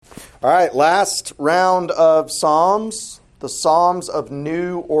All right, last round of Psalms, the Psalms of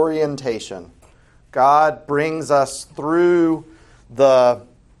new orientation. God brings us through the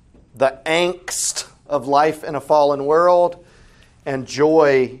angst of life in a fallen world, and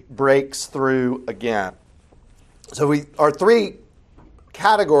joy breaks through again. So our three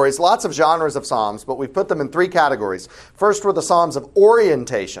categories, lots of genres of Psalms, but we've put them in three categories. First were the Psalms of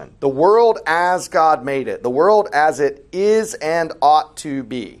orientation, the world as God made it, the world as it is and ought to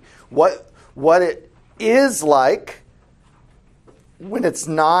be. What it is like when it's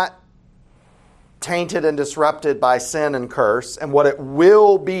not tainted and disrupted by sin and curse, and what it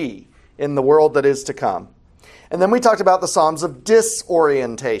will be in the world that is to come. And then we talked about the Psalms of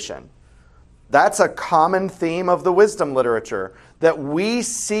disorientation. That's a common theme of the wisdom literature, that we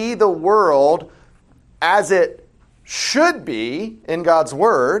see the world as it should be in God's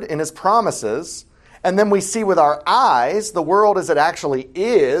Word, in His promises, and then we see with our eyes the world as it actually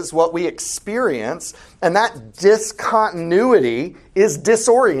is, what we experience, and that discontinuity is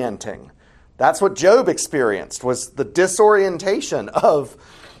disorienting. That's what Job experienced, was the disorientation of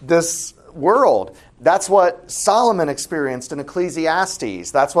this world. That's what Solomon experienced in Ecclesiastes.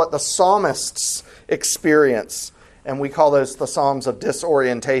 That's what the psalmists experience. And we call those the Psalms of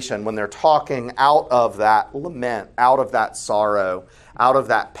disorientation, when they're talking out of that lament, out of that sorrow, out of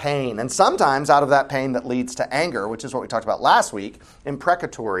that pain, and sometimes out of that pain that leads to anger, which is what we talked about last week,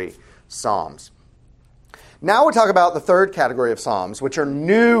 imprecatory psalms. Now we talk about the third category of psalms, which are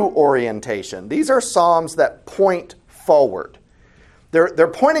new orientation. These are psalms that point forward. They're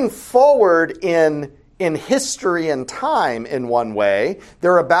pointing forward in history and time in one way.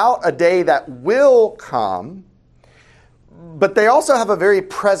 They're about a day that will come, but they also have a very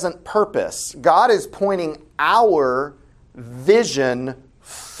present purpose. God is pointing our vision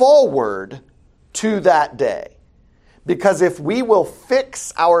forward to that day. Because if we will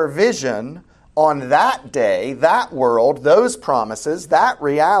fix our vision on that day, that world, those promises, that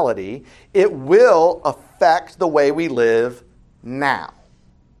reality, it will affect the way we live now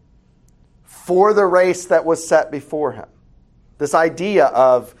for the race that was set before Him. This idea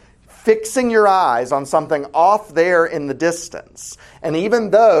of fixing your eyes on something off there in the distance. And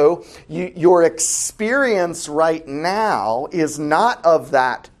even though your experience right now is not of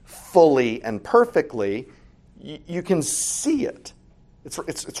that fully and perfectly, you can see it.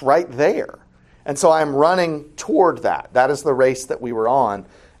 It's right there. And so I'm running toward that. That is the race that we were on,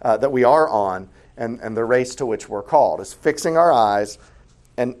 that we are on, and the race to which we're called, is fixing our eyes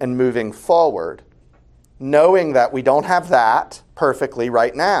and moving forward, knowing that we don't have that perfectly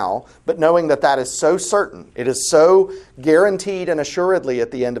right now, but knowing that that is so certain, it is so guaranteed and assuredly at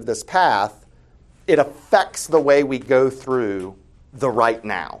the end of this path, it affects the way we go through the right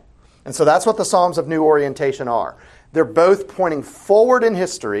now. And so that's what the Psalms of New Orientation are. They're both pointing forward in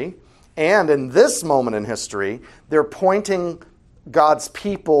history, and in this moment in history, they're pointing God's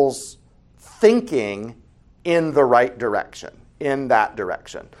people's thinking in the right direction, in that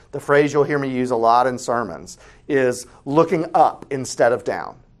direction. The phrase you'll hear me use a lot in sermons is looking up instead of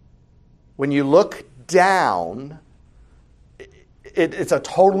down. When you look down, it's a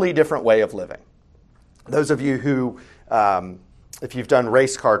totally different way of living. Those of you who, if you've done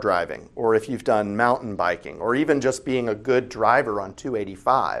race car driving, or if you've done mountain biking, or even just being a good driver on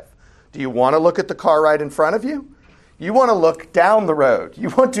 285, do you want to look at the car right in front of you? You want to look down the road.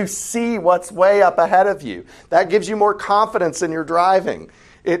 You want to see what's way up ahead of you. That gives you more confidence in your driving.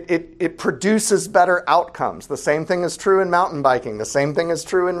 It produces better outcomes. The same thing is true in mountain biking. The same thing is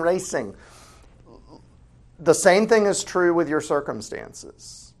true in racing. The same thing is true with your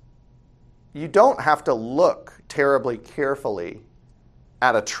circumstances. You don't have to look terribly carefully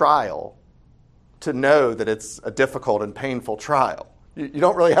at a trial to know that it's a difficult and painful trial. You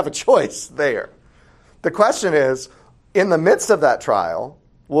don't really have a choice there. The question is, in the midst of that trial,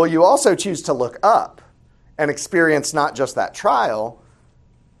 will you also choose to look up and experience not just that trial,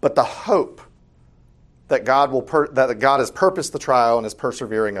 but the hope that God has purposed the trial and is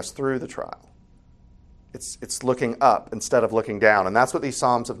persevering us through the trial? It's looking up instead of looking down. And that's what these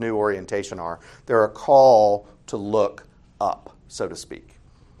Psalms of New Orientation are. They're a call to look up, so to speak.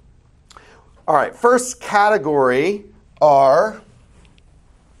 All right, first category are,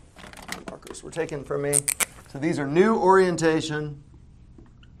 markers were taken from me. So these are new orientation.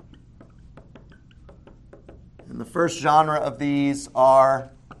 And the first genre of these are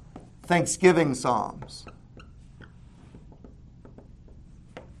Thanksgiving Psalms.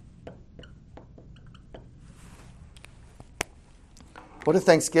 What do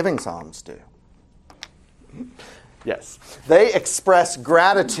Thanksgiving Psalms do? Yes. They express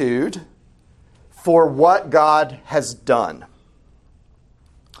gratitude for what God has done.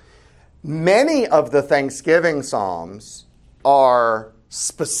 Many of the Thanksgiving Psalms are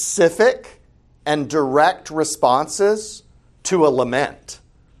specific and direct responses to a lament.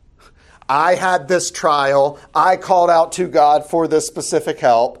 I had this trial. I called out to God for this specific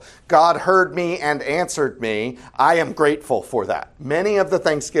help. God heard me and answered me. I am grateful for that. Many of the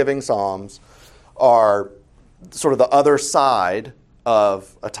Thanksgiving Psalms are sort of the other side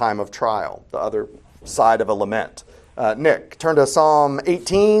of a time of trial, the other side of a lament. Nick, turn to Psalm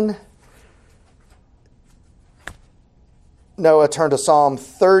 18. Noah, turn to Psalm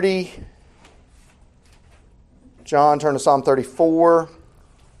 30. John, turn to Psalm 34.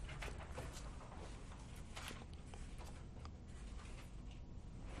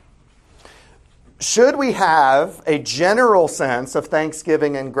 Should we have a general sense of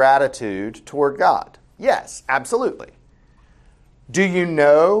thanksgiving and gratitude toward God? Yes, absolutely. Do you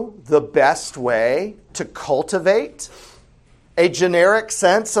know the best way to cultivate a generic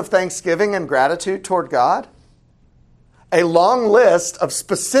sense of thanksgiving and gratitude toward God? A long list of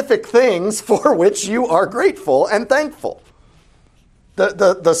specific things for which you are grateful and thankful. The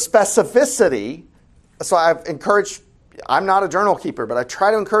specificity, so I've encouraged, I'm not a journal keeper, but I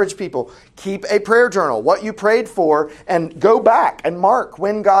try to encourage people, keep a prayer journal, what you prayed for, and go back and mark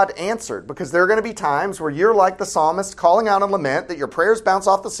when God answered. Because there are going to be times where you're like the psalmist calling out in lament that your prayers bounce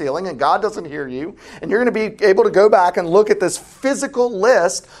off the ceiling and God doesn't hear you. And you're going to be able to go back and look at this physical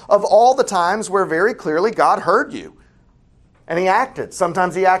list of all the times where very clearly God heard you. And He acted.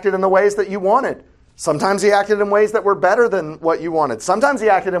 Sometimes He acted in the ways that you wanted. Sometimes He acted in ways that were better than what you wanted. Sometimes He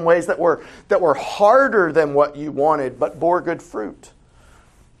acted in ways that were harder than what you wanted, but bore good fruit.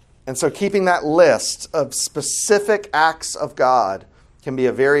 And so keeping that list of specific acts of God can be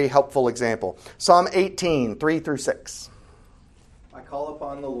a very helpful example. Psalm 18, 3 through 6. I call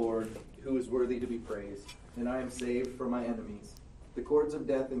upon the Lord, who is worthy to be praised, and I am saved from my enemies. The cords of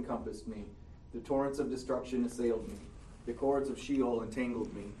death encompassed me. The torrents of destruction assailed me. The cords of Sheol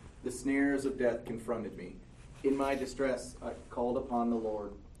entangled me. The snares of death confronted me. In my distress, I called upon the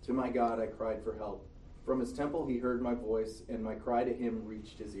Lord. To my God, I cried for help. From His temple, He heard my voice, and my cry to Him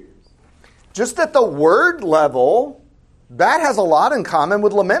reached His ears. Just at the word level, that has a lot in common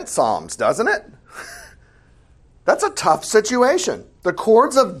with lament psalms, doesn't it? That's a tough situation. The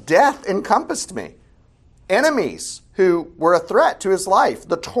cords of death encompassed me. Enemies who were a threat to his life,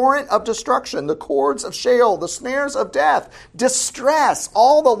 the torrent of destruction, the cords of Sheol, the snares of death, distress.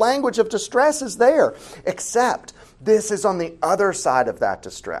 All the language of distress is there, except this is on the other side of that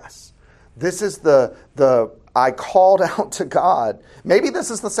distress. This is the I called out to God. Maybe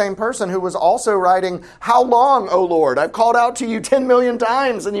this is the same person who was also writing, "How long, O Lord? I've called out to you 10 million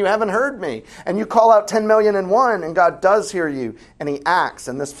times and you haven't heard me." And you call out 10 million and one and God does hear you and He acts.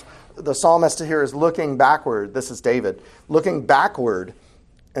 And the psalmist here is looking backward. This is David looking backward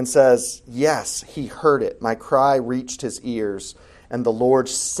and says, yes, He heard it. My cry reached His ears, and the Lord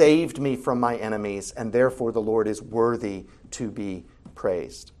saved me from my enemies, and therefore the Lord is worthy to be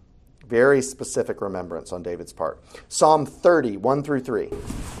praised. Very specific remembrance on David's part. Psalm 30, 1 through 3.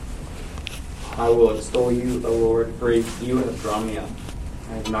 I will extol you, O Lord, for you have drawn me up.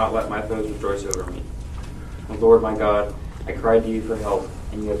 I have not let my foes rejoice over me. O Lord my God, I cried to you for help,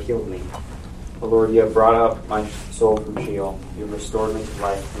 and you have healed me. O Lord, you have brought up my soul from Sheol. You have restored me to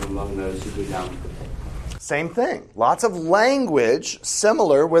life from among those who go down to the pit. Same thing. Lots of language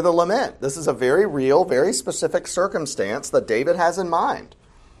similar with a lament. This is a very real, very specific circumstance that David has in mind.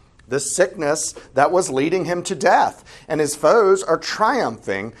 This sickness that was leading him to death. And his foes are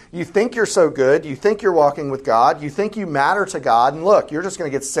triumphing. You think you're so good. You think you're walking with God. You think you matter to God. And look, you're just going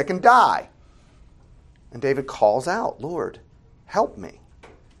to get sick and die. And David calls out, Lord, help me.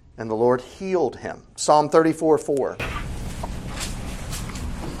 And the Lord healed him. Psalm 34, 4.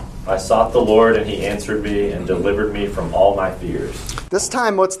 I sought the Lord, and He answered me and delivered me from all my fears. This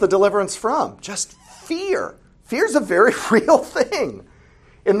time, what's the deliverance from? Just fear. Fear's a very real thing.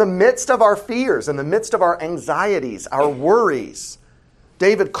 In the midst of our fears, in the midst of our anxieties, our worries,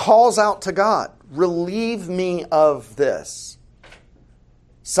 David calls out to God, relieve me of this.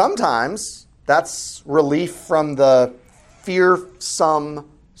 Sometimes that's relief from the fearsome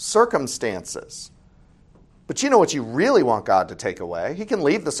circumstances. But you know what you really want God to take away? He can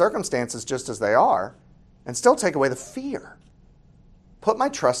leave the circumstances just as they are and still take away the fear. Put my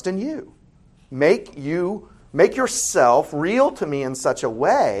trust in you. Make yourself real to me in such a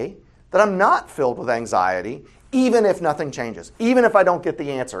way that I'm not filled with anxiety, even if nothing changes, even if I don't get the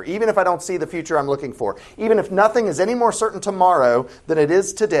answer, even if I don't see the future I'm looking for, even if nothing is any more certain tomorrow than it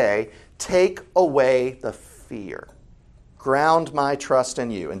is today. Take away the fear. Ground my trust in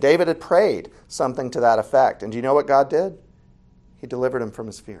you. And David had prayed something to that effect. And do you know what God did? He delivered him from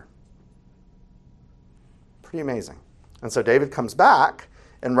his fear. Pretty amazing. And so David comes back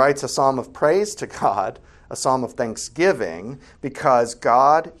and writes a psalm of praise to God, a psalm of thanksgiving, because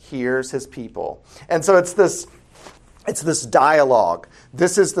God hears his people. And so it's this dialogue.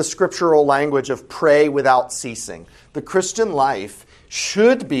 This is the scriptural language of pray without ceasing. The Christian life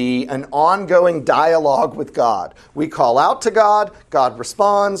should be an ongoing dialogue with God. We call out to God, God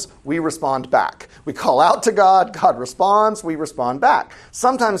responds, we respond back. We call out to God, God responds, we respond back.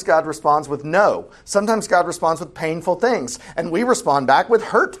 Sometimes God responds with no. Sometimes God responds with painful things, and we respond back with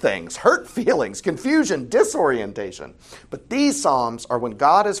hurt things, hurt feelings, confusion, disorientation. But these psalms are when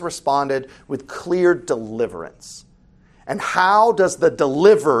God has responded with clear deliverance. And how does the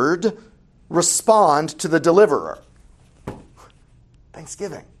delivered respond to the deliverer?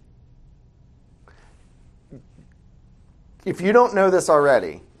 Thanksgiving. If you don't know this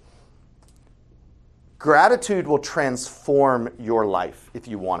already, gratitude will transform your life if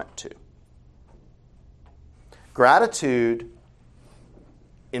you want it to. Gratitude,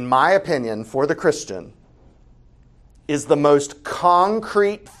 in my opinion, for the Christian, is the most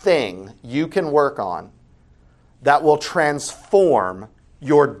concrete thing you can work on that will transform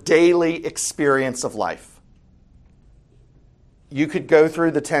your daily experience of life. You could go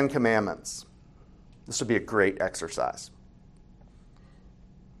through the 10 Commandments. This would be a great exercise.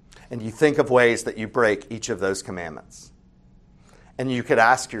 And you think of ways that you break each of those commandments. And you could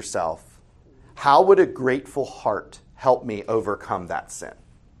ask yourself, how would a grateful heart help me overcome that sin?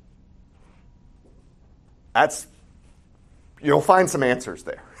 You'll find some answers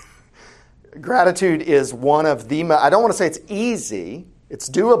there. Gratitude is one of the, I don't want to say it's easy, it's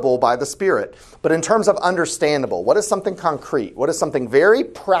doable by the Spirit, but in terms of understandable, what is something concrete? What is something very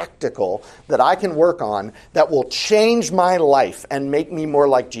practical that I can work on that will change my life and make me more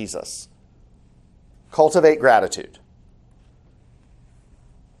like Jesus? Cultivate gratitude.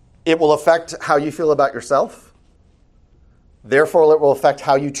 It will affect how you feel about yourself. Therefore, it will affect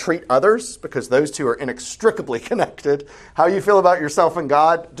how you treat others, because those two are inextricably connected. How you feel about yourself and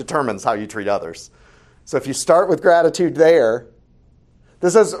God determines how you treat others. So if you start with gratitude there,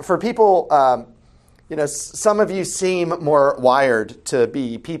 this is for people, some of you seem more wired to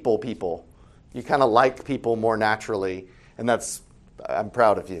be people. You kind of like people more naturally, and I'm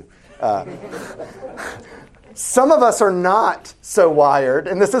proud of you. Some of us are not so wired,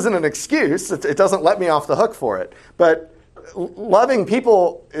 and this isn't an excuse. It doesn't let me off the hook for it. But loving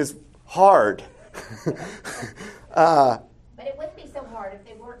people is hard. But it wouldn't be so hard if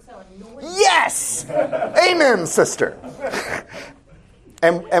they weren't so annoying. Yes! Amen, sister.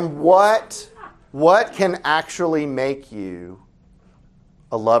 And what can actually make you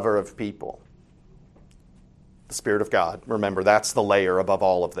a lover of people? The Spirit of God. Remember, that's the layer above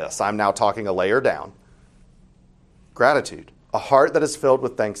all of this. I'm now talking a layer down. Gratitude. A heart that is filled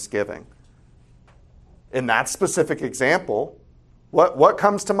with thanksgiving. In that specific example, what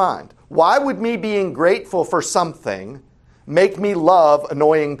comes to mind? Why would me being grateful for something make me love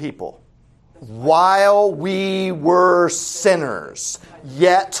annoying people? While we were sinners,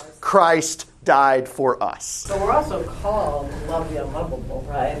 yet Christ died for us. So we're also called to love the unlovable,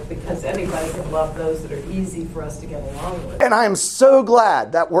 right? Because anybody can love those that are easy for us to get along with. And I am so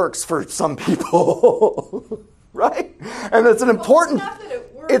glad that works for some people, right? And it's an important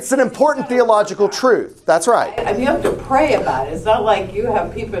theological truth. That's right. And you have to pray about it. It's not like you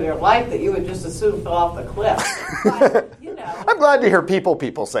have people in your life that you would just as soon fell off the cliff. But, I'm glad to hear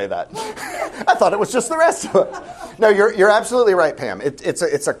people say that. I thought it was just the rest of us. No, you're absolutely right, Pam.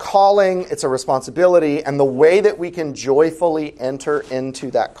 It's a calling, it's a responsibility, and the way that we can joyfully enter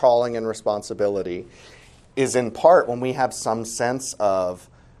into that calling and responsibility is in part when we have some sense of,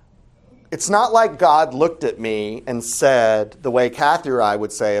 it's not like God looked at me and said, the way Kathy or I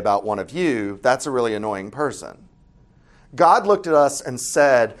would say about one of you, that's a really annoying person. God looked at us and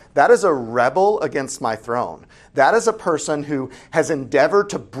said, that is a rebel against my throne. That is a person who has endeavored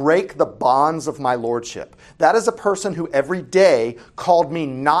to break the bonds of my lordship. That is a person who every day called me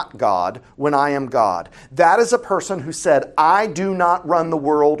not God when I am God. That is a person who said, I do not run the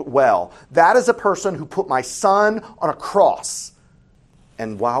world well. That is a person who put my son on a cross.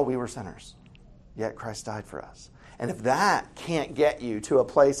 And while we were sinners, yet Christ died for us. And if that can't get you to a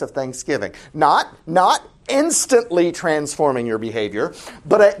place of thanksgiving, not instantly transforming your behavior,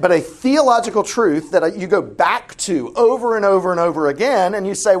 but a theological truth that you go back to over and over and over again, and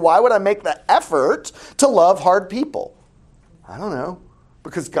you say, why would I make the effort to love hard people? I don't know.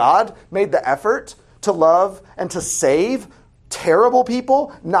 Because God made the effort to love and to save terrible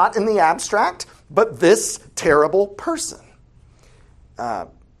people, not in the abstract, but this terrible person.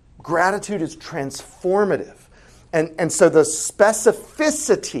 Gratitude is transformative. And so the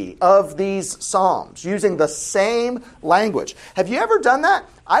specificity of these psalms, using the same language. Have you ever done that?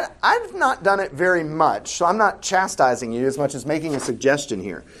 I've not done it very much, so I'm not chastising you as much as making a suggestion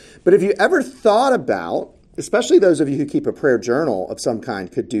here. But have you ever thought about, especially those of you who keep a prayer journal of some kind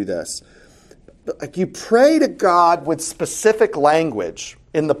could do this, like you pray to God with specific language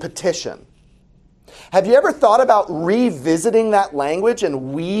in the petition. Have you ever thought about revisiting that language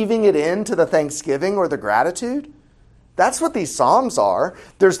and weaving it into the thanksgiving or the gratitude? That's what these psalms are.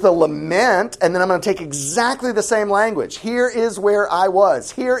 There's the lament, and then I'm going to take exactly the same language. Here is where I was.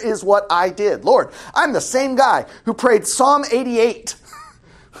 Here is what I did. Lord, I'm the same guy who prayed Psalm 88.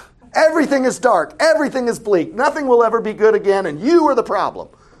 Everything is dark. Everything is bleak. Nothing will ever be good again, and you are the problem.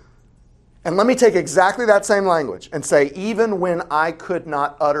 And let me take exactly that same language and say, even when I could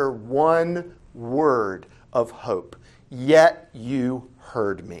not utter one word of hope, yet you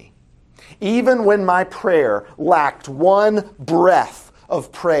heard me. Even when my prayer lacked one breath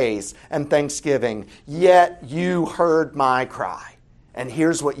of praise and thanksgiving, yet you heard my cry. And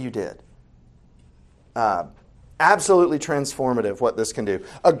here's what you did. Absolutely transformative what this can do.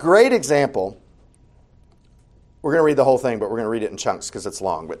 A great example, we're going to read the whole thing, but we're going to read it in chunks because it's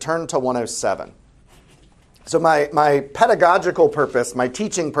long. But turn to 107. So my pedagogical purpose, my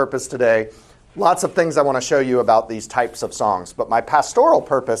teaching purpose today, lots of things I want to show you about these types of songs. But my pastoral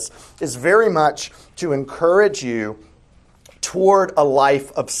purpose is very much to encourage you toward a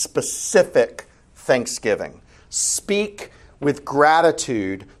life of specific thanksgiving. Speak with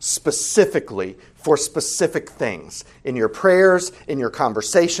gratitude specifically for specific things. In your prayers, in your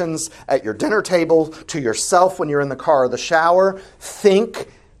conversations, at your dinner table, to yourself when you're in the car or the shower. Think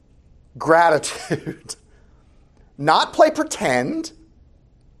gratitude. Not play pretend.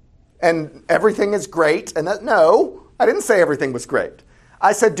 And everything is great. And no, I didn't say everything was great.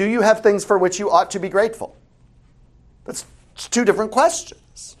 I said, do you have things for which you ought to be grateful? That's two different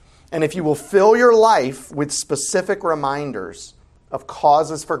questions. And if you will fill your life with specific reminders of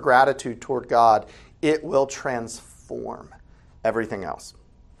causes for gratitude toward God, it will transform everything else.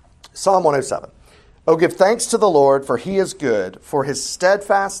 Psalm 107. Oh, give thanks to the Lord, for he is good, for his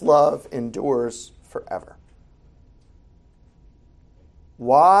steadfast love endures forever.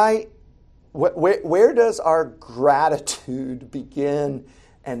 Why? Where does our gratitude begin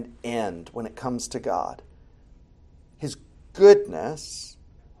and end when it comes to God? His goodness,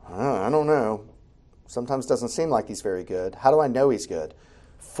 I don't know. Sometimes doesn't seem like he's very good. How do I know he's good?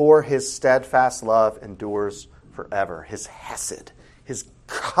 For his steadfast love endures forever. His hesed, his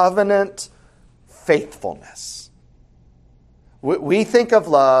covenant faithfulness. We think of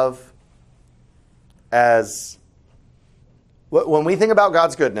love as... When we think about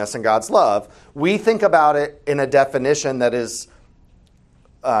God's goodness and God's love, we think about it in a definition that is,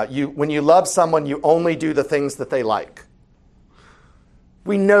 when you love someone, you only do the things that they like.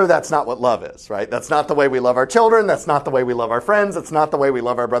 We know that's not what love is, right? That's not the way we love our children. That's not the way we love our friends. That's not the way we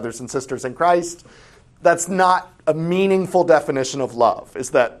love our brothers and sisters in Christ. That's not a meaningful definition of love,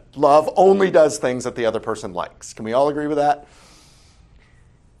 is that love only does things that the other person likes. Can we all agree with that?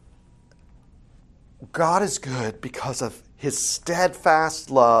 God is good because of his steadfast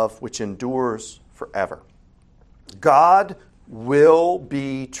love, which endures forever. God will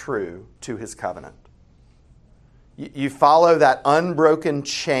be true to his covenant. You follow that unbroken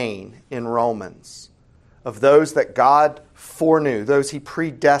chain in Romans of those that God foreknew, those he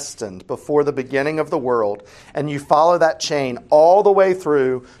predestined before the beginning of the world, and you follow that chain all the way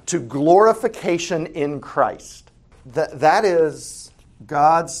through to glorification in Christ. That is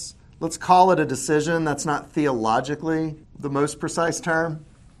God's, let's call it a decision. That's not theologically the most precise term.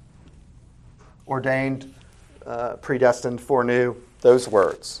 Ordained, predestined, foreknew, those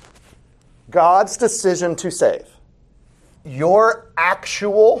words. God's decision to save. Your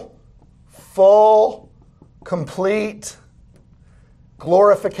actual, full, complete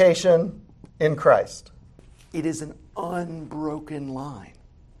glorification in Christ. It is an unbroken line.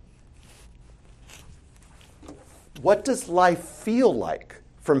 What does life feel like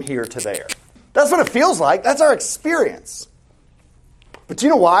from here to there? That's what it feels like. That's our experience. But do you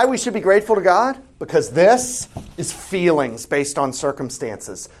know why we should be grateful to God? Because this is feelings based on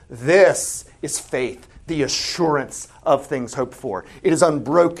circumstances. This is faith, the assurance of things hoped for. It is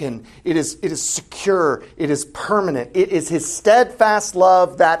unbroken. It is secure. It is permanent. It is his steadfast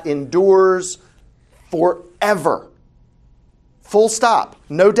love that endures forever. Full stop.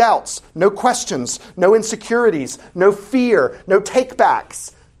 No doubts, no questions, no insecurities, no fear, no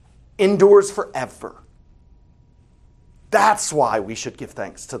takebacks. Endures forever. That's why we should give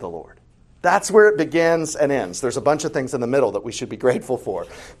thanks to the Lord. That's where it begins and ends. There's a bunch of things in the middle that we should be grateful for.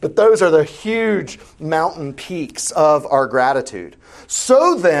 But those are the huge mountain peaks of our gratitude.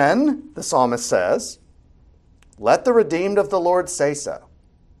 So then, the psalmist says, let the redeemed of the Lord say so.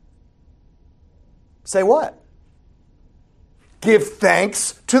 Say what? Give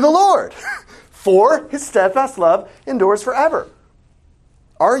thanks to the Lord, for his steadfast love endures forever.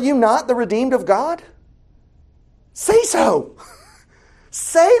 Are you not the redeemed of God? Say so.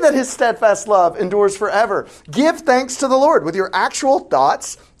 Say that his steadfast love endures forever. Give thanks to the Lord with your actual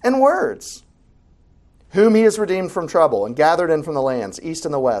thoughts and words, whom he has redeemed from trouble and gathered in from the lands, east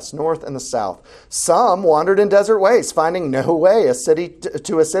and the west, north and the south. Some wandered in desert ways, finding no way a city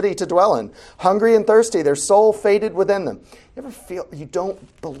to dwell in. Hungry and thirsty, their soul faded within them. You ever feel you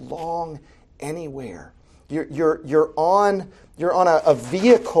don't belong anywhere? You're on a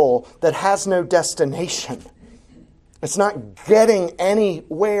vehicle that has no destination. It's not getting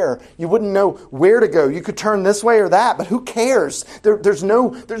anywhere. You wouldn't know where to go. You could turn this way or that, but who cares? There's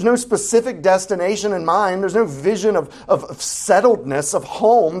no specific destination in mind. There's no vision of settledness, of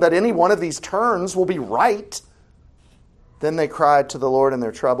home, that any one of these turns will be right. Then they cried to the Lord in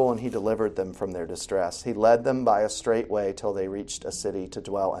their trouble, and he delivered them from their distress. He led them by a straight way till they reached a city to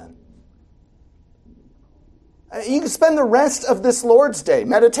dwell in. You can spend the rest of this Lord's Day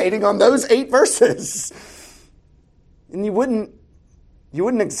meditating on those 8 verses. And you wouldn't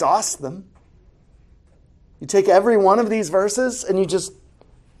exhaust them. You take every one of these verses and you just,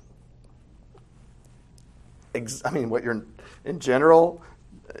 what you're in general,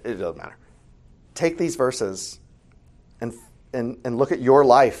 it doesn't matter. Take these verses and look at your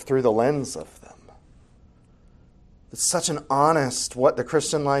life through the lens of them. It's such an honest what the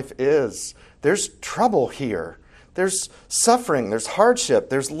Christian life is. There's trouble here. There's suffering, there's hardship,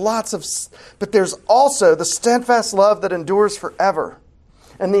 but there's also the steadfast love that endures forever.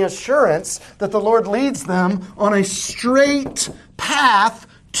 And the assurance that the Lord leads them on a straight path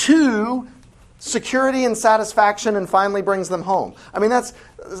to security and satisfaction and finally brings them home. That's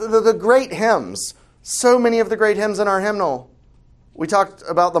the great hymns. So many of the great hymns in our hymnal. We talked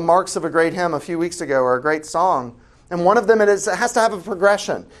about the marks of a great hymn a few weeks ago, or a great song. And one of them, it has to have a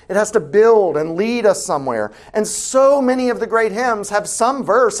progression. It has to build and lead us somewhere. And so many of the great hymns have some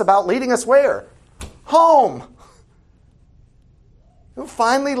verse about leading us where? Home. You'll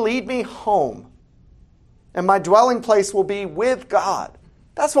finally lead me home. And my dwelling place will be with God.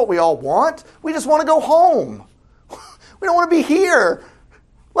 That's what we all want. We just want to go home. We don't want to be here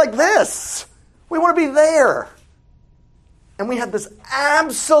like this. We want to be there. And we have this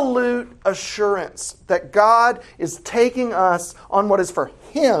absolute assurance that God is taking us on what is for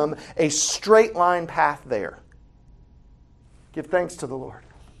him a straight line path there. Give thanks to the Lord,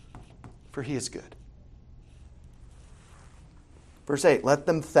 for he is good. Verse 8, let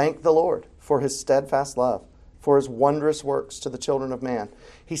them thank the Lord for his steadfast love, for his wondrous works to the children of man.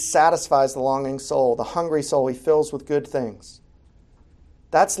 He satisfies the longing soul. The hungry soul he fills with good things.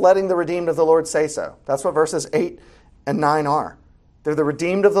 That's letting the redeemed of the Lord say so. That's what verses 8 and 9 are. They're the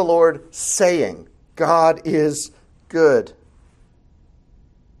redeemed of the Lord saying, God is good.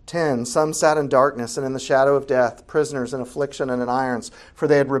 10, some sat in darkness and in the shadow of death, prisoners in affliction and in irons, for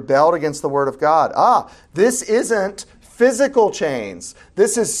they had rebelled against the word of God. This isn't physical chains.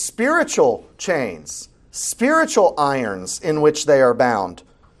 This is spiritual chains, spiritual irons in which they are bound.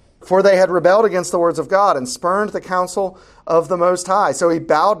 For they had rebelled against the words of God and spurned the counsel of the Most High. So he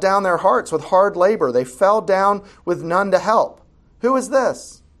bowed down their hearts with hard labor. They fell down with none to help. Who is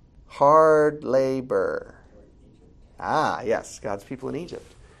this? Hard labor. Yes, God's people in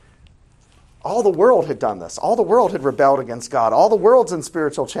Egypt. All the world had done this. All the world had rebelled against God. All the world's in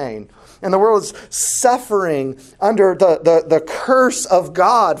spiritual chain. And the world is suffering under the curse of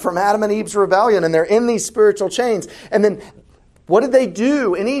God from Adam and Eve's rebellion. And they're in these spiritual chains. And then what did they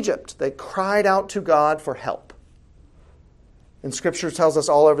do in Egypt? They cried out to God for help. And Scripture tells us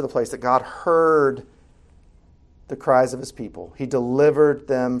all over the place that God heard the cries of his people. He delivered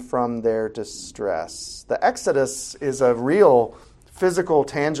them from their distress. The Exodus is a real physical,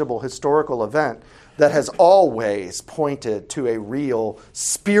 tangible, historical event that has always pointed to a real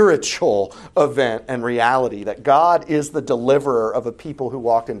spiritual event and reality, that God is the deliverer of a people who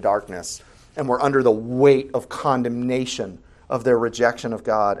walk in darkness and were under the weight of condemnation of their rejection of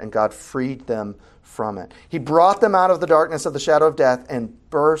God, and God freed them from it. He brought them out of the darkness of the shadow of death and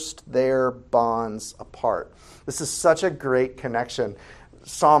burst their bonds apart. This is such a great connection.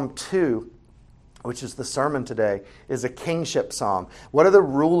 Psalm 2, which is the sermon today, is a kingship psalm. What are the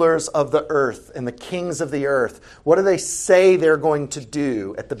rulers of the earth and the kings of the earth? What do they say they're going to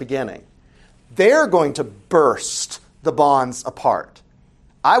do at the beginning? They're going to burst the bonds apart.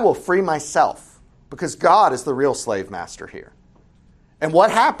 I will free myself, because God is the real slave master here. And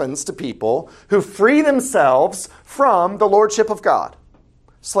what happens to people who free themselves from the lordship of God?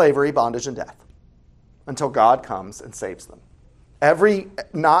 Slavery, bondage, and death, until God comes and saves them. Every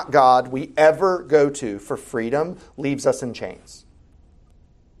not God we ever go to for freedom leaves us in chains.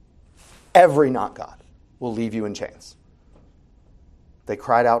 Every not God will leave you in chains. They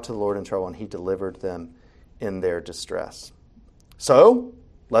cried out to the Lord in trouble, and he delivered them in their distress. So,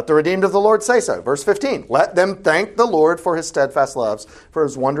 let the redeemed of the Lord say so. Verse 15, let them thank the Lord for his steadfast loves, for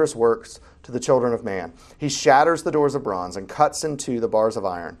his wondrous works to the children of man. He shatters the doors of bronze and cuts in two the bars of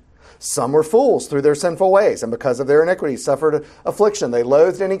iron. Some were fools through their sinful ways, and because of their iniquities suffered affliction. They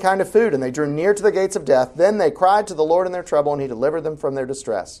loathed any kind of food, and they drew near to the gates of death. Then they cried to the Lord in their trouble, and he delivered them from their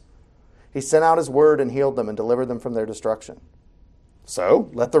distress. He sent out his word and healed them and delivered them from their destruction. So,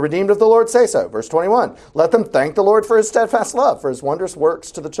 let the redeemed of the Lord say so. Verse 21, let them thank the Lord for his steadfast love, for his wondrous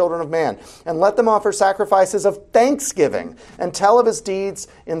works to the children of man. And let them offer sacrifices of thanksgiving and tell of his deeds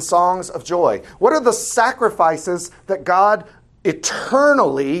in songs of joy. What are the sacrifices that God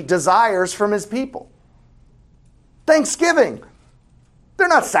eternally desires from his people? Thanksgiving. They're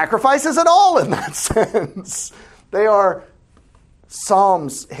not sacrifices at all in that sense. They are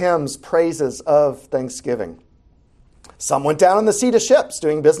psalms, hymns, praises of thanksgiving. Some went down in the sea to ships,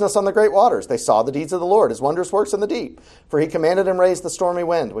 doing business on the great waters. They saw the deeds of the Lord, his wondrous works in the deep. For he commanded and raised the stormy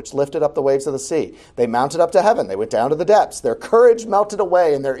wind, which lifted up the waves of the sea. They mounted up to heaven. They went down to the depths. Their courage melted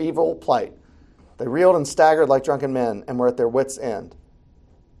away in their evil plight. They reeled and staggered like drunken men and were at their wits' end.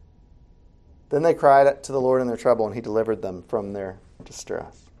 Then they cried to the Lord in their trouble, and he delivered them from their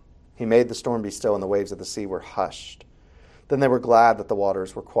distress. He made the storm be still, and the waves of the sea were hushed. Then they were glad that the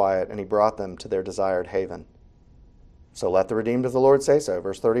waters were quiet, and he brought them to their desired haven. So let the redeemed of the Lord say so.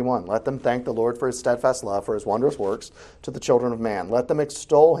 Verse 31, let them thank the Lord for his steadfast love, for his wondrous works to the children of man. Let them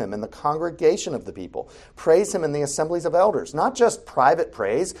extol him in the congregation of the people. Praise him in the assemblies of elders. Not just private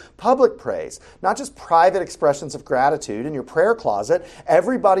praise, public praise. Not just private expressions of gratitude in your prayer closet.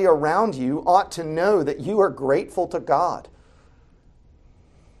 Everybody around you ought to know that you are grateful to God.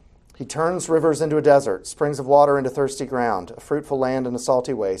 He turns rivers into a desert, springs of water into thirsty ground, a fruitful land into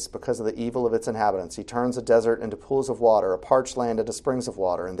salty waste because of the evil of its inhabitants. He turns a desert into pools of water, a parched land into springs of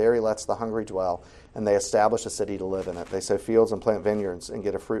water, and there he lets the hungry dwell, and they establish a city to live in it. They sow fields and plant vineyards and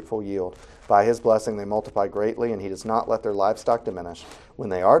get a fruitful yield. By his blessing they multiply greatly, and he does not let their livestock diminish. When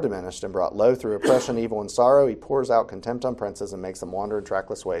they are diminished and brought low through oppression, evil, and sorrow, he pours out contempt on princes and makes them wander in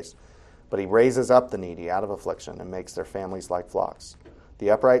trackless waste. But he raises up the needy out of affliction and makes their families like flocks. The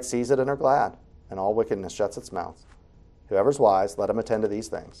upright sees it and are glad, and all wickedness shuts its mouth. Whoever's wise, let him attend to these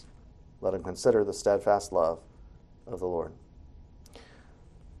things. Let him consider the steadfast love of the Lord.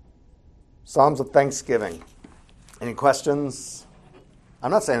 Psalms of thanksgiving. Any questions?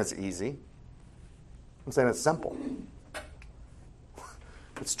 I'm not saying it's easy. I'm saying it's simple.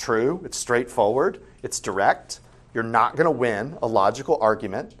 It's true. It's straightforward. It's direct. You're not going to win a logical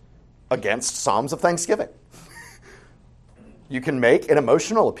argument against Psalms of thanksgiving. You can make an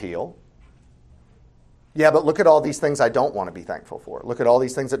emotional appeal. Yeah, but look at all these things I don't want to be thankful for. Look at all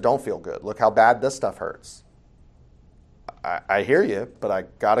these things that don't feel good. Look how bad this stuff hurts. I hear you, but I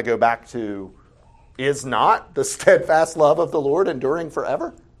got to go back to, is not the steadfast love of the Lord enduring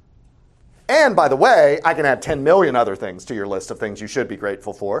forever? And by the way, I can add 10 million other things to your list of things you should be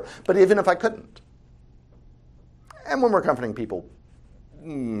grateful for, but even if I couldn't. And when we're comforting people,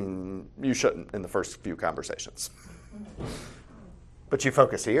 you shouldn't in the first few conversations. But you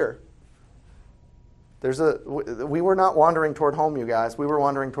focus here. We were not wandering toward home, you guys. We were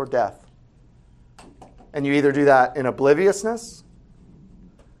wandering toward death. And you either do that in obliviousness,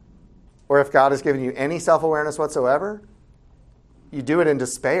 or if God has given you any self-awareness whatsoever, you do it in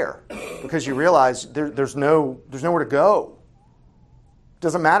despair because you realize there's nowhere to go. It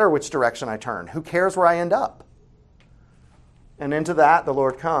doesn't matter which direction I turn. Who cares where I end up? And into that, the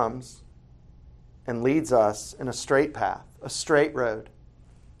Lord comes and leads us in a straight path, a straight road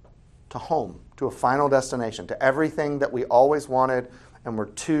to home, to a final destination, to everything that we always wanted and were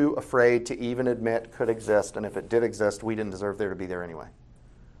too afraid to even admit could exist. And if it did exist, we didn't deserve there to be there anyway.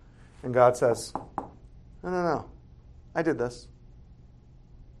 And God says, no, I did this.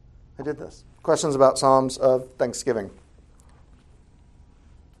 I did this. Questions about Psalms of Thanksgiving?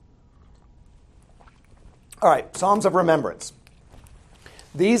 All right, Psalms of Remembrance.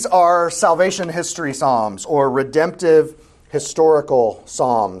 These are salvation history psalms or redemptive historical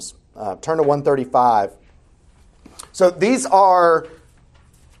psalms. Turn to 135. So these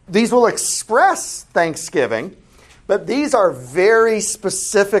will express thanksgiving, But these are very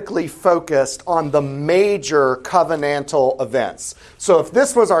specifically focused on the major covenantal events. So if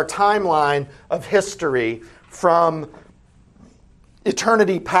this was our timeline of history from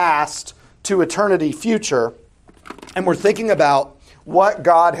eternity past to eternity future, and we're thinking about what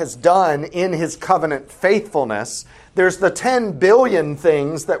God has done in his covenant faithfulness, there's the 10 billion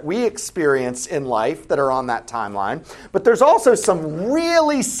things that we experience in life that are on that timeline. But there's also some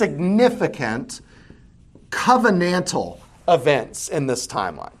really significant covenantal events in this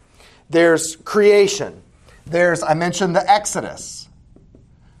timeline. There's creation. I mentioned the Exodus.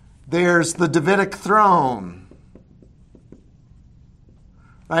 There's the Davidic throne.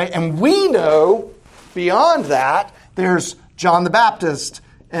 Right? And we know beyond that, there's John the Baptist,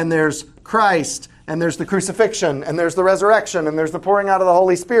 and there's Christ, and there's the crucifixion, and there's the resurrection, and there's the pouring out of the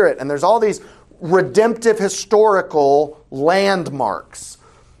Holy Spirit, and there's all these redemptive historical landmarks.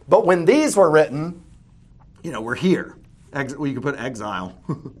 But when these were written, we're here. You could put exile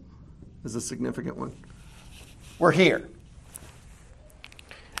as a significant one. We're here.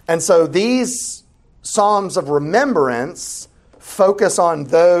 And so these Psalms of remembrance focus on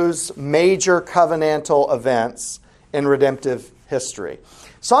those major covenantal events in redemptive history.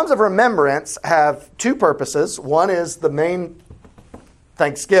 Psalms of remembrance have two purposes. One is the main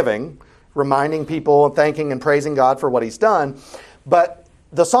thanksgiving, reminding people and thanking and praising God for what he's done. But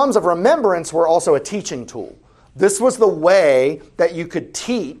the Psalms of remembrance were also a teaching tool. This was the way that you could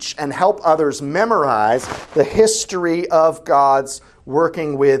teach and help others memorize the history of God's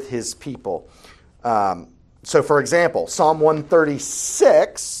working with his people. So, for example, Psalm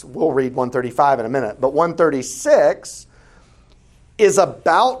 136, we'll read 135 in a minute, but 136 is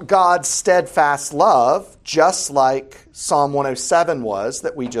about God's steadfast love, just like Psalm 107 was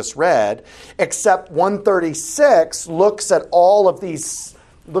that we just read, except 136 looks at all of these,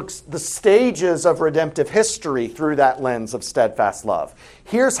 the stages of redemptive history through that lens of steadfast love.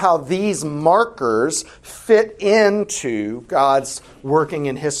 Here's how these markers fit into God's working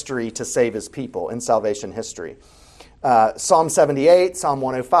in history to save his people in salvation history. Psalm 78, Psalm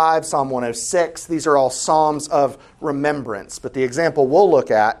 105, Psalm 106, these are all Psalms of remembrance. But the example we'll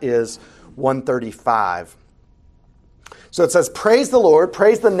look at is 135. So it says, praise the Lord,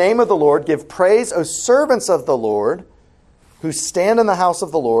 praise the name of the Lord, give praise, O servants of the Lord, who stand in the house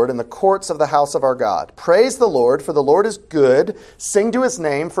of the Lord, in the courts of the house of our God. Praise the Lord, for the Lord is good. Sing to his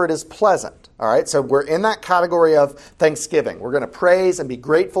name, for it is pleasant. All right, so we're in that category of thanksgiving. We're going to praise and be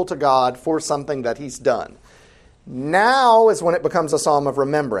grateful to God for something that he's done. Now is when it becomes a psalm of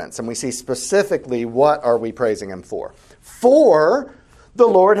remembrance, and we see specifically what are we praising him for. For the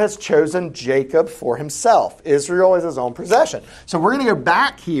Lord has chosen Jacob for himself. Israel is his own possession. So we're going to go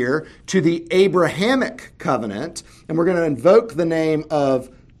back here to the Abrahamic covenant, and we're going to invoke the name of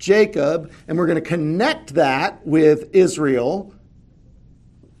Jacob, and we're going to connect that with Israel.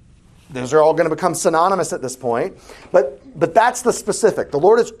 Those are all going to become synonymous at this point. But that's the specific. The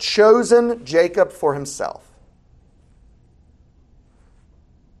Lord has chosen Jacob for himself.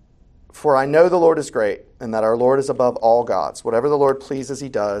 For I know the Lord is great, and that our Lord is above all gods. Whatever the Lord pleases he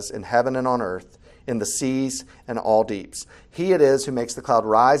does, in heaven and on earth, in the seas and all deeps. He it is who makes the cloud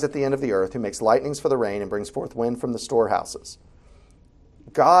rise at the end of the earth, who makes lightnings for the rain, and brings forth wind from the storehouses.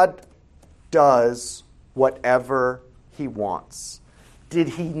 God does whatever he wants. Did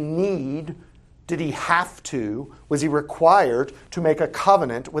he have to, was he required to make a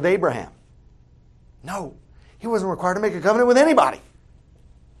covenant with Abraham? No, he wasn't required to make a covenant with anybody.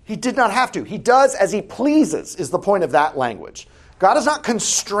 He did not have to. He does as he pleases, is the point of that language. God is not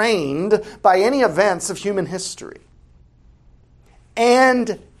constrained by any events of human history.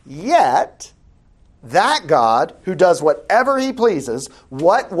 And yet, that God who does whatever he pleases,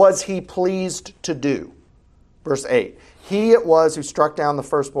 what was he pleased to do? Verse 8, he it was who struck down the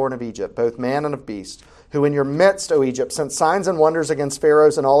firstborn of Egypt, both man and of beast, who in your midst, O Egypt, sent signs and wonders against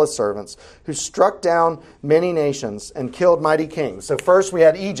Pharaoh and all his servants, who struck down many nations and killed mighty kings. So first we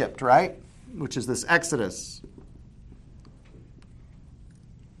had Egypt, right? Which is this Exodus.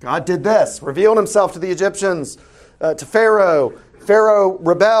 God did this, revealed himself to the Egyptians, to Pharaoh. Pharaoh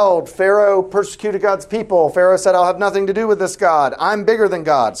rebelled. Pharaoh persecuted God's people. Pharaoh said, I'll have nothing to do with this God. I'm bigger than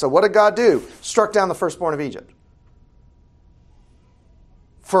God. So what did God do? Struck down the firstborn of Egypt.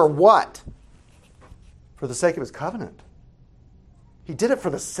 For what? For the sake of his covenant. He did it for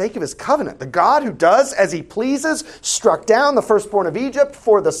the sake of his covenant. The God who does as he pleases struck down the firstborn of Egypt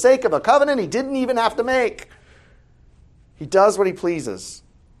for the sake of a covenant he didn't even have to make. He does what he pleases.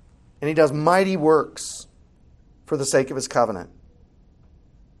 And he does mighty works for the sake of his covenant.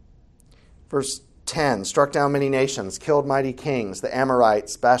 Verse 10, struck down many nations, killed mighty kings, the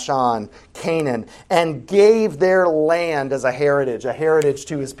Amorites, Bashan, Canaan, and gave their land as a heritage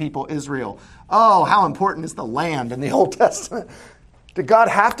to his people Israel. Oh, how important is the land in the Old Testament? Did God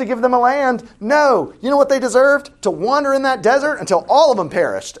have to give them a land? No. You know what they deserved? To wander in that desert until all of them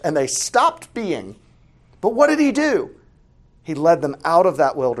perished and they stopped being. But what did he do? He led them out of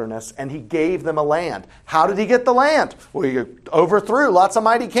that wilderness and he gave them a land. How did he get the land? Well, he overthrew lots of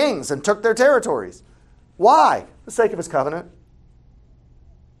mighty kings and took their territories. Why? For the sake of his covenant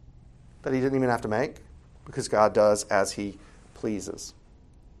that he didn't even have to make, because God does as he pleases.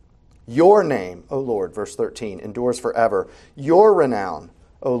 Your name, O Lord, verse 13, endures forever. Your renown,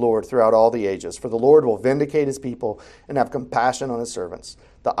 O Lord, throughout all the ages. For the Lord will vindicate his people and have compassion on his servants.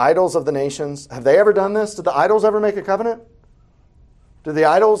 The idols of the nations, have they ever done this? Did the idols ever make a covenant? Did the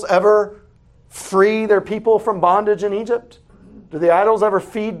idols ever free their people from bondage in Egypt? Did the idols ever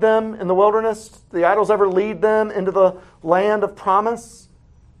feed them in the wilderness? Did the idols ever lead them into the land of promise?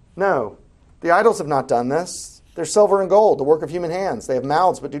 No. The idols have not done this. They're silver and gold, the work of human hands. They have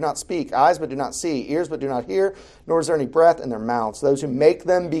mouths but do not speak, eyes but do not see, ears but do not hear, nor is there any breath in their mouths. Those who make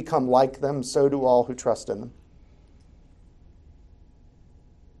them become like them, so do all who trust in them.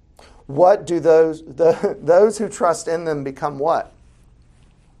 What do those who trust in them become what?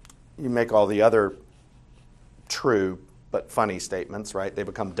 You make all the other true but funny statements, right? They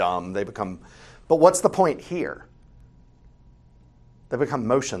become dumb. But what's the point here? They become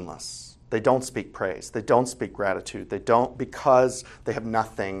motionless. They don't speak praise. They don't speak gratitude. They don't, because they have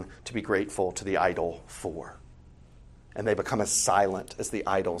nothing to be grateful to the idol for. And they become as silent as the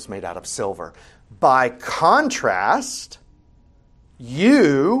idols made out of silver. By contrast,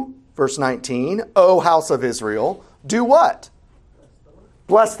 you, verse 19, O house of Israel, do what?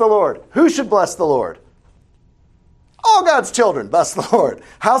 Bless the Lord. Who should bless the Lord? All God's children, bless the Lord.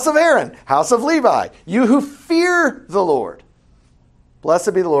 House of Aaron, house of Levi, you who fear the Lord.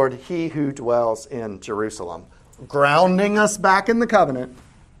 Blessed be the Lord, he who dwells in Jerusalem. Grounding us back in the covenant.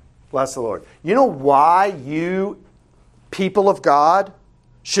 Bless the Lord. You know why you, people of God,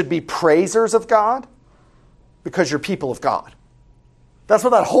 should be praisers of God? Because you're people of God. That's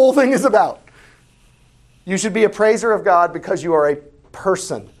what that whole thing is about. You should be a praiser of God because you are a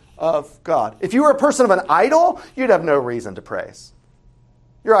person of God. If you were a person of an idol, you'd have no reason to praise.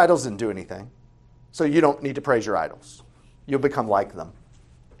 Your idols didn't do anything. So you don't need to praise your idols. You'll become like them.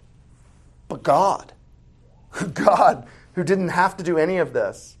 But God, who didn't have to do any of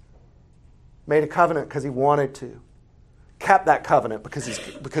this, made a covenant because he wanted to. Kept that covenant because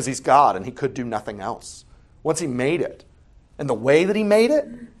he's God and he could do nothing else. Once he made it, and the way that he made it,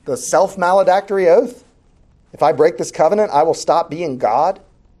 the self-maledictory oath, if I break this covenant, I will stop being God.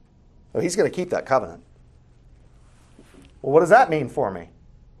 Well, he's going to keep that covenant. Well, what does that mean for me?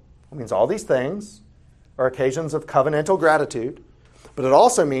 It means all these things are occasions of covenantal gratitude, but it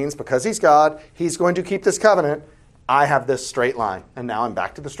also means because he's God, he's going to keep this covenant. I have this straight line, and now I'm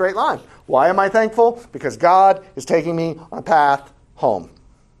back to the straight line. Why am I thankful? Because God is taking me on a path home.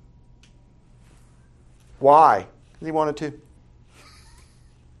 Why? Because he wanted to.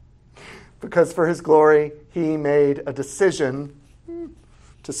 Because for his glory, he made a decision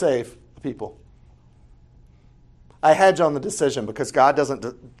to save the people. I hedge on the decision because God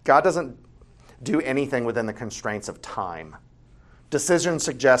doesn't do anything within the constraints of time. Decision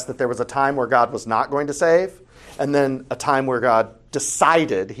suggests that there was a time where God was not going to save, and then a time where God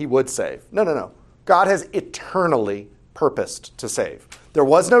decided he would save. No. God has eternally purposed to save. There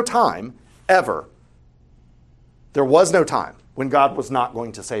was no time, ever. There was no time when God was not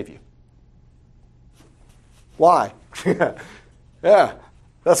going to save you. Why? Yeah,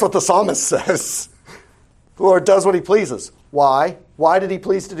 that's what the psalmist says. The Lord does what he pleases. Why? Why did he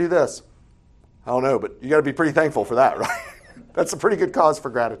please to do this? I don't know, but you got to be pretty thankful for that, right? That's a pretty good cause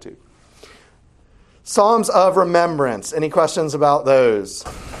for gratitude. Psalms of remembrance. Any questions about those?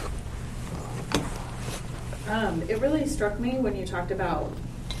 It really struck me when you talked about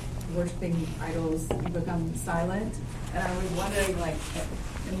worshiping idols, you become silent. And I was wondering, like,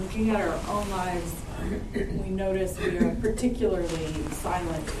 in looking at our own lives, we notice we are particularly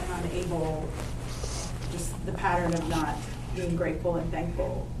silent and unable, just the pattern of not being grateful and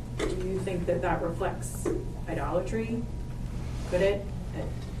thankful. Do you think that that reflects idolatry? Could it?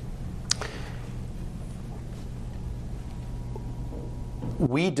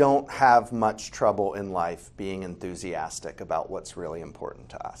 We don't have much trouble in life being enthusiastic about what's really important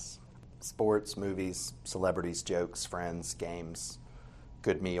to us. Sports, movies, celebrities, jokes, friends, games,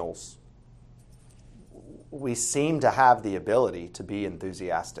 good meals. We seem to have the ability to be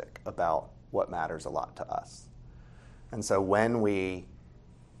enthusiastic about what matters a lot to us. And so when we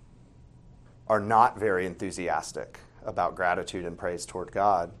are not very enthusiastic about gratitude and praise toward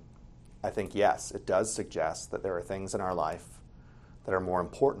God, I think, yes, it does suggest that there are things in our life that are more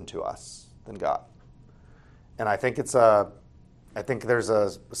important to us than God. And I think there's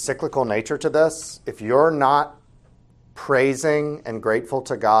a cyclical nature to this. If you're not praising and grateful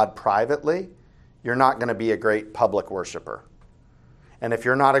to God privately, you're not going to be a great public worshiper. And if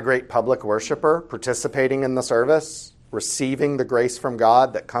you're not a great public worshiper, participating in the service, receiving the grace from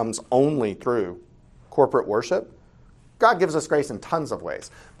God that comes only through corporate worship, God gives us grace in tons of ways.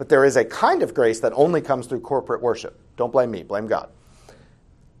 But there is a kind of grace that only comes through corporate worship. Don't blame me, blame God.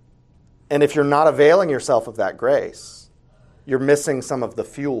 And if you're not availing yourself of that grace, you're missing some of the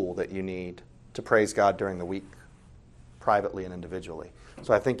fuel that you need to praise God during the week, privately and individually.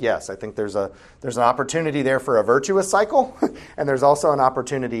 So I think, yes, there's an opportunity there for a virtuous cycle, and there's also an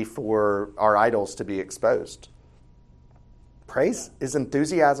opportunity for our idols to be exposed. Praise is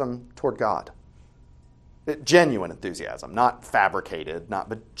enthusiasm toward God. Genuine enthusiasm, not fabricated,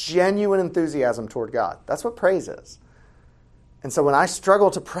 but genuine enthusiasm toward God. That's what praise is. And so when I struggle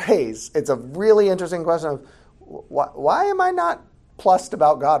to praise, it's a really interesting question of, why am I not plussed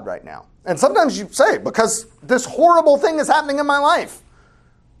about God right now? And sometimes you say, because this horrible thing is happening in my life.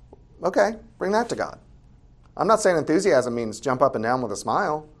 Okay, bring that to God. I'm not saying enthusiasm means jump up and down with a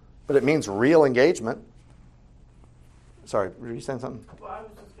smile, but it means real engagement. Sorry, were you saying something? Well, I was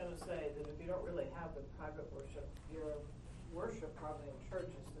just going to say that if you don't really have the private worship, your worship probably in church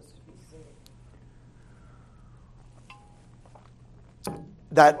is just to be seen.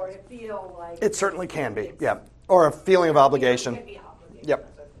 That Or to feel like it certainly can be, yeah. Or a feeling of obligation. It can be obligation, Yep.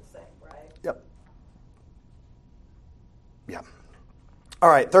 that's what I'm saying, right? Yep. Yeah. All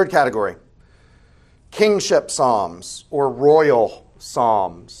right, third category. Kingship psalms or royal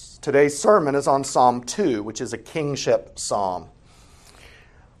psalms. Today's sermon is on Psalm 2, which is a kingship psalm.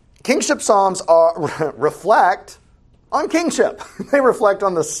 Kingship psalms reflect on kingship. They reflect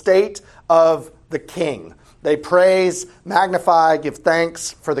on the state of the king. They praise, magnify, give thanks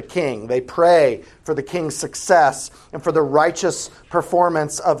for the king. They pray for the king's success and for the righteous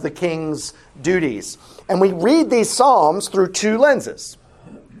performance of the king's duties. And we read these psalms through two lenses.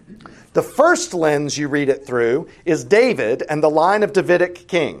 The first lens you read it through is David and the line of Davidic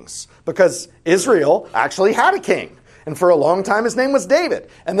kings, because Israel actually had a king. And for a long time his name was David.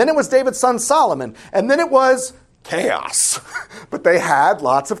 And then it was David's son Solomon. And then it was chaos. But they had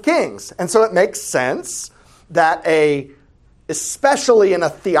lots of kings. And so it makes sense that especially in a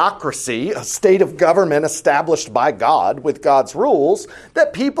theocracy, a state of government established by God with God's rules,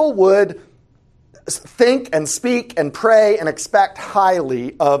 that people would think and speak and pray and expect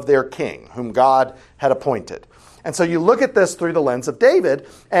highly of their king, whom God had appointed. And so you look at this through the lens of David,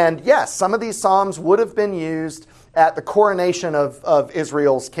 and yes, some of these psalms would have been used at the coronation of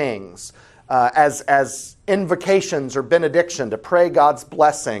Israel's kings as invocations or benediction to pray God's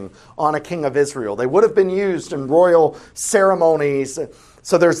blessing on a king of Israel. They would have been used in royal ceremonies.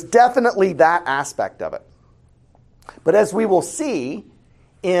 So there's definitely that aspect of it. But as we will see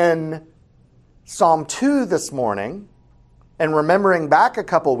in Psalm 2 this morning, and remembering back a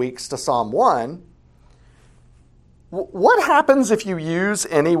couple weeks to Psalm 1, what happens if you use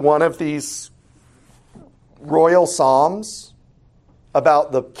any one of these royal psalms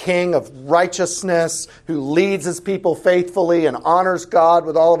about the king of righteousness who leads his people faithfully and honors God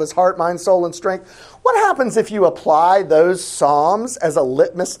with all of his heart, mind, soul, and strength? What happens if you apply those psalms as a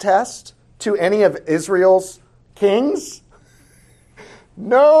litmus test to any of Israel's kings?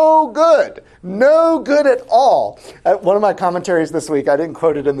 No good. No good at all. One of my commentaries this week, I didn't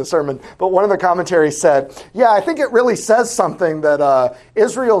quote it in the sermon, but one of the commentaries said, yeah, I think it really says something that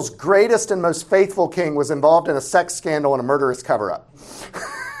Israel's greatest and most faithful king was involved in a sex scandal and a murderous cover-up.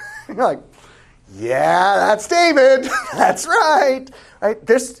 You're like, yeah, that's David. That's right. Right?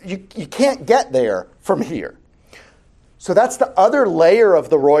 You can't get there from here. So that's the other layer of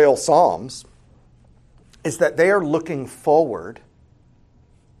the royal psalms, is that they are looking forward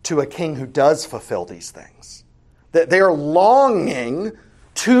to a king who does fulfill these things. That they are longing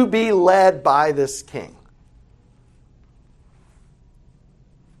to be led by this king.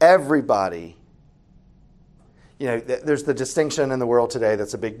 Everybody, there's the distinction in the world today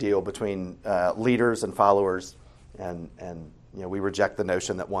that's a big deal between leaders and followers, and we reject the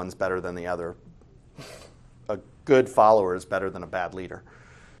notion that one's better than the other. A good follower is better than a bad leader.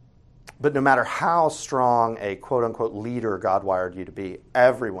 But no matter how strong a quote-unquote leader God wired you to be,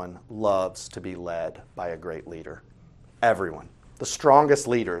 everyone loves to be led by a great leader. Everyone. The strongest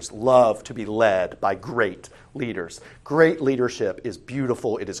leaders love to be led by great leaders. Great leadership is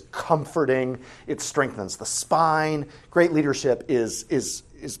beautiful. It is comforting. It strengthens the spine. Great leadership is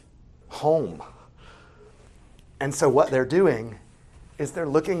home. And so what they're doing is they're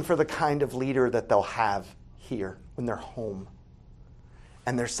looking for the kind of leader that they'll have here when they're home.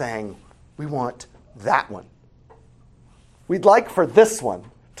 And they're saying, we want that one. We'd like for this one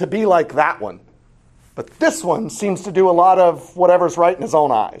to be like that one. But this one seems to do a lot of whatever's right in his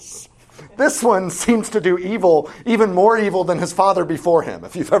own eyes. This one seems to do evil, even more evil than his father before him,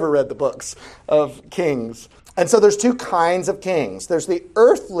 if you've ever read the books of Kings. And so there's two kinds of kings. There's the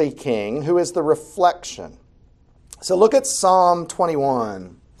earthly king, who is the reflection. So look at Psalm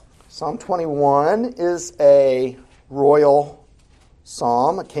 21. Psalm 21 is a royal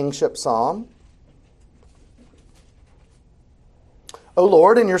psalm, a kingship psalm. O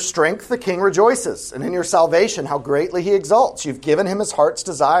Lord, in your strength the king rejoices, and in your salvation how greatly he exalts. You've given him his heart's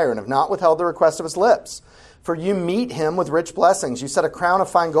desire and have not withheld the request of his lips. For you meet him with rich blessings. You set a crown of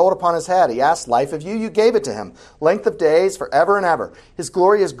fine gold upon his head. He asked life of you. You gave it to him. Length of days forever and ever. His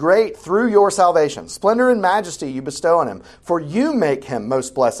glory is great through your salvation. Splendor and majesty you bestow on him. For you make him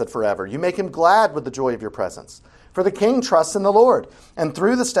most blessed forever. You make him glad with the joy of your presence. For the king trusts in the Lord, and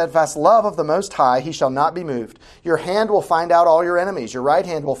through the steadfast love of the Most High he shall not be moved. Your hand will find out all your enemies. Your right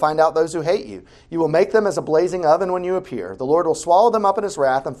hand will find out those who hate you. You will make them as a blazing oven when you appear. The Lord will swallow them up in his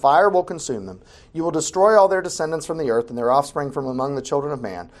wrath, and fire will consume them. You will destroy all their descendants from the earth, and their offspring from among the children of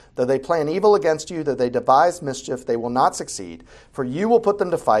man. Though they plan evil against you, though they devise mischief, they will not succeed. For you will put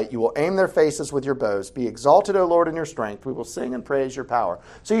them to fight. You will aim their faces with your bows. Be exalted, O Lord, in your strength. We will sing and praise your power.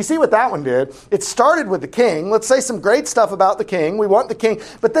 So you see what that one did. It started with the king. Let's say some great stuff about the king. We want the king.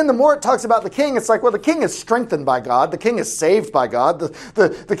 But then the more it talks about the king, it's like, well, the king is strengthened by God. The king is saved by God.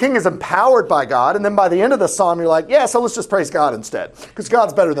 The king is empowered by God. And then by the end of the psalm, you're like, yeah, so let's just praise God instead, because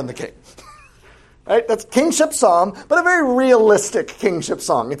God's better than the king. Right? That's kingship psalm, but a very realistic kingship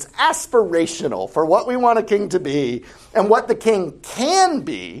song. It's aspirational for what we want a king to be and what the king can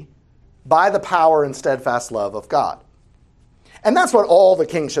be by the power and steadfast love of God. And that's what all the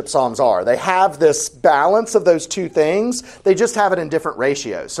kingship psalms are. They have this balance of those two things. They just have it in different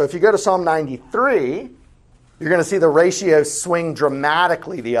ratios. So if you go to Psalm 93, you're going to see the ratios swing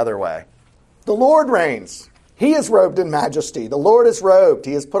dramatically the other way. The Lord reigns. He is robed in majesty. The Lord is robed.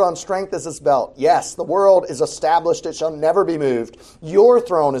 He has put on strength as his belt. Yes, the world is established. It shall never be moved. Your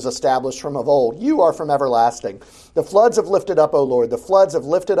throne is established from of old. You are from everlasting. The floods have lifted up, O Lord. The floods have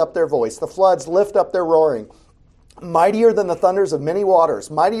lifted up their voice. The floods lift up their roaring. Mightier than the thunders of many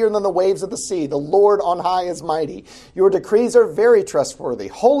waters, mightier than the waves of the sea. The Lord on high is mighty. Your decrees are very trustworthy.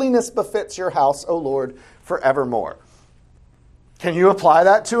 Holiness befits your house, O Lord, forevermore. Can you apply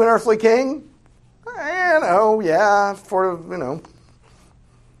that to an earthly king? Yeah,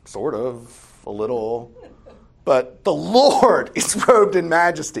 sort of, a little. But the Lord is robed in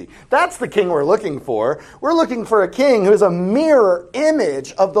majesty. That's the king we're looking for. We're looking for a king who is a mirror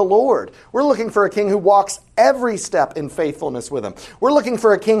image of the Lord. We're looking for a king who walks every step in faithfulness with him. We're looking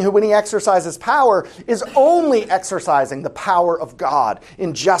for a king who, when he exercises power, is only exercising the power of God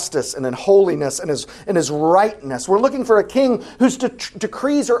in justice and in holiness and his rightness. We're looking for a king whose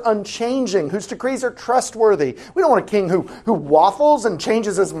decrees are unchanging, whose decrees are trustworthy. We don't want a king who waffles and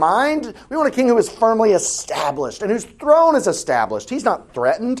changes his mind. We want a king who is firmly established and whose throne is established. He's not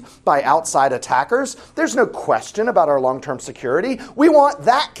threatened by outside attackers. There's no question about our long-term security. We want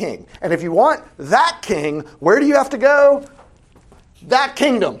that king. And if you want that king, where do you have to go? That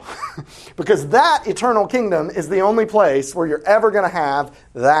kingdom. Because that eternal kingdom is the only place where you're ever going to have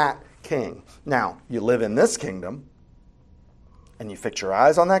that king. Now, you live in this kingdom, and you fix your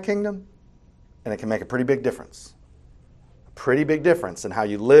eyes on that kingdom, and it can make a pretty big difference. A pretty big difference in how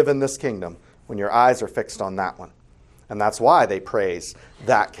you live in this kingdom when your eyes are fixed on that one. And that's why they praise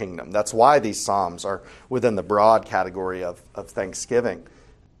that kingdom. That's why these psalms are within the broad category of thanksgiving.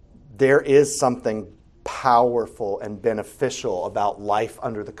 There is something powerful and beneficial about life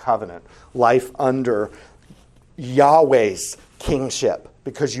under the covenant, life under Yahweh's kingship,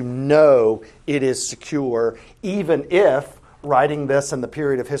 because you know it is secure, even if writing this in the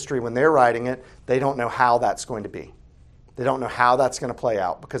period of history when they're writing it, they don't know how that's going to be. They don't know how that's going to play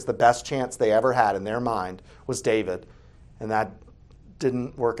out, because the best chance they ever had in their mind was David, and that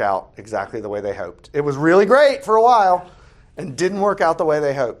didn't work out exactly the way they hoped. It was really great for a while and didn't work out the way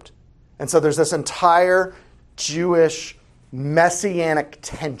they hoped. And so there's this entire Jewish messianic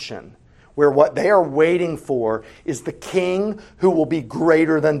tension where what they are waiting for is the king who will be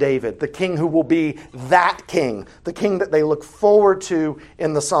greater than David, the king who will be that king, the king that they look forward to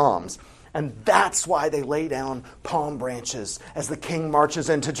in the Psalms. And that's why they lay down palm branches as the king marches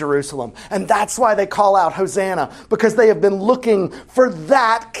into Jerusalem. And that's why they call out Hosanna, because they have been looking for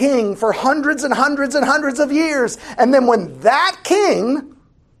that king for hundreds and hundreds and hundreds of years. And then when that king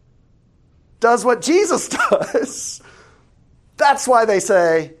does what Jesus does. That's why they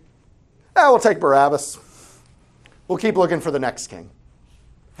say, we'll take Barabbas. We'll keep looking for the next king.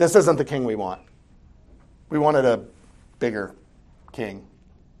 This isn't the king we want. We wanted a bigger king,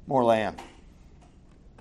 more land.